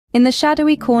In the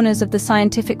shadowy corners of the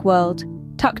scientific world,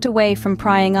 tucked away from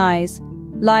prying eyes,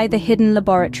 lie the hidden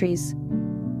laboratories.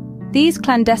 These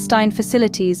clandestine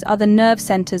facilities are the nerve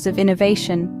centers of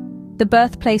innovation, the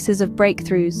birthplaces of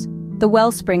breakthroughs, the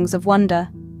wellsprings of wonder.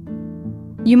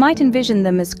 You might envision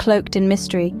them as cloaked in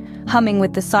mystery, humming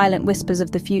with the silent whispers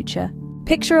of the future.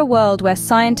 Picture a world where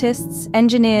scientists,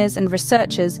 engineers, and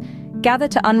researchers gather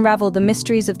to unravel the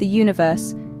mysteries of the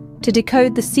universe, to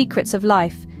decode the secrets of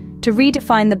life, to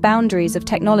redefine the boundaries of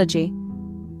technology.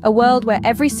 A world where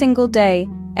every single day,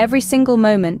 every single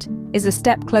moment, is a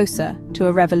step closer to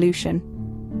a revolution.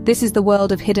 This is the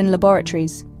world of hidden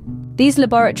laboratories. These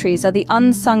laboratories are the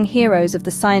unsung heroes of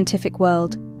the scientific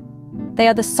world. They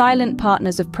are the silent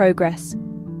partners of progress.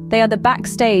 They are the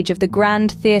backstage of the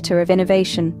grand theater of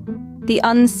innovation, the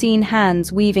unseen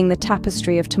hands weaving the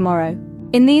tapestry of tomorrow.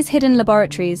 In these hidden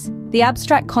laboratories, the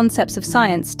abstract concepts of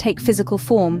science take physical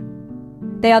form.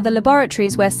 They are the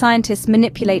laboratories where scientists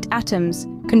manipulate atoms,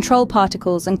 control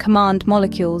particles, and command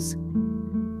molecules.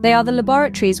 They are the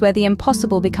laboratories where the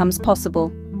impossible becomes possible,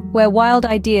 where wild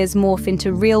ideas morph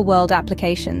into real-world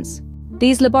applications.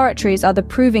 These laboratories are the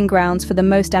proving grounds for the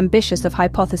most ambitious of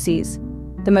hypotheses,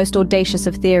 the most audacious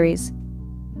of theories.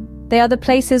 They are the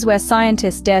places where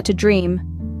scientists dare to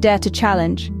dream, dare to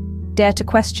challenge, dare to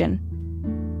question.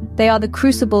 They are the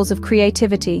crucibles of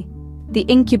creativity, the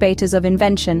incubators of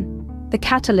invention, the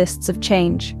catalysts of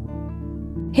change.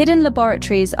 Hidden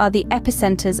laboratories are the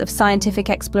epicenters of scientific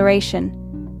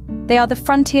exploration. They are the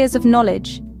frontiers of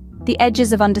knowledge, the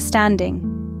edges of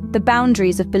understanding, the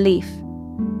boundaries of belief.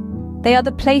 They are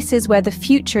the places where the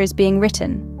future is being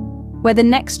written, where the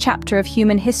next chapter of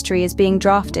human history is being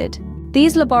drafted.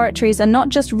 These laboratories are not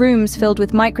just rooms filled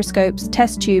with microscopes,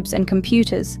 test tubes, and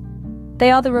computers. They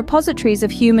are the repositories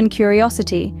of human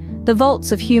curiosity, the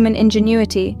vaults of human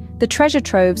ingenuity, the treasure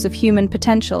troves of human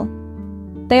potential.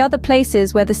 They are the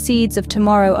places where the seeds of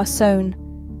tomorrow are sown,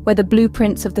 where the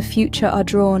blueprints of the future are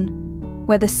drawn,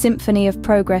 where the symphony of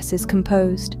progress is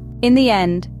composed. In the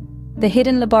end, the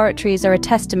hidden laboratories are a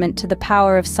testament to the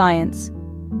power of science,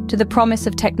 to the promise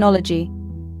of technology,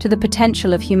 to the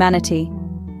potential of humanity.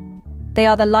 They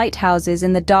are the lighthouses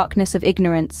in the darkness of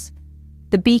ignorance,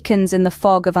 the beacons in the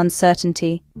fog of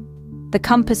uncertainty, the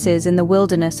compasses in the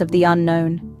wilderness of the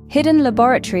unknown. Hidden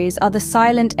laboratories are the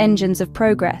silent engines of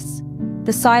progress,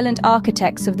 the silent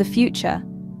architects of the future,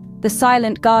 the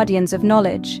silent guardians of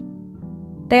knowledge.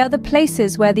 They are the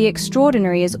places where the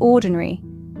extraordinary is ordinary,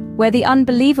 where the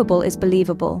unbelievable is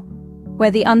believable,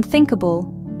 where the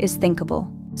unthinkable is thinkable.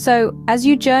 So, as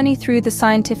you journey through the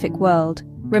scientific world,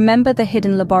 remember the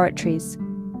hidden laboratories,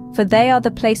 for they are the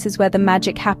places where the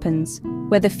magic happens,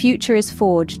 where the future is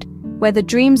forged, where the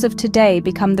dreams of today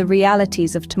become the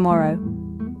realities of tomorrow.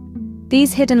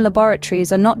 These hidden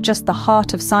laboratories are not just the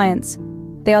heart of science,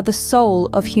 they are the soul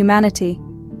of humanity.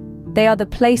 They are the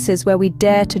places where we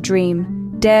dare to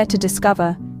dream, dare to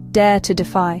discover, dare to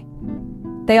defy.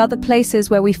 They are the places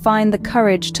where we find the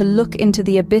courage to look into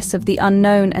the abyss of the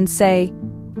unknown and say,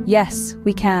 yes,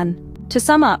 we can. To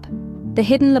sum up, the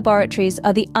hidden laboratories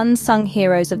are the unsung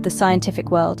heroes of the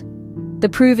scientific world, the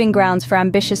proving grounds for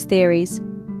ambitious theories,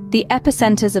 the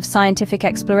epicenters of scientific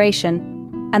exploration,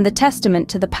 and the testament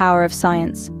to the power of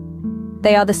science.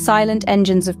 They are the silent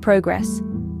engines of progress,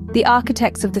 the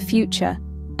architects of the future,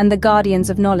 and the guardians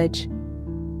of knowledge.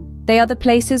 They are the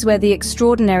places where the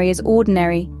extraordinary is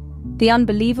ordinary, the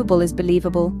unbelievable is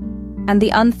believable, and the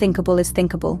unthinkable is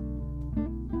thinkable.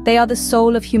 They are the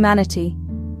soul of humanity,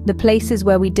 the places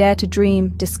where we dare to dream,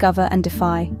 discover, and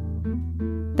defy.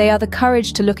 They are the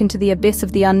courage to look into the abyss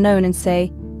of the unknown and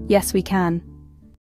say, yes, we can.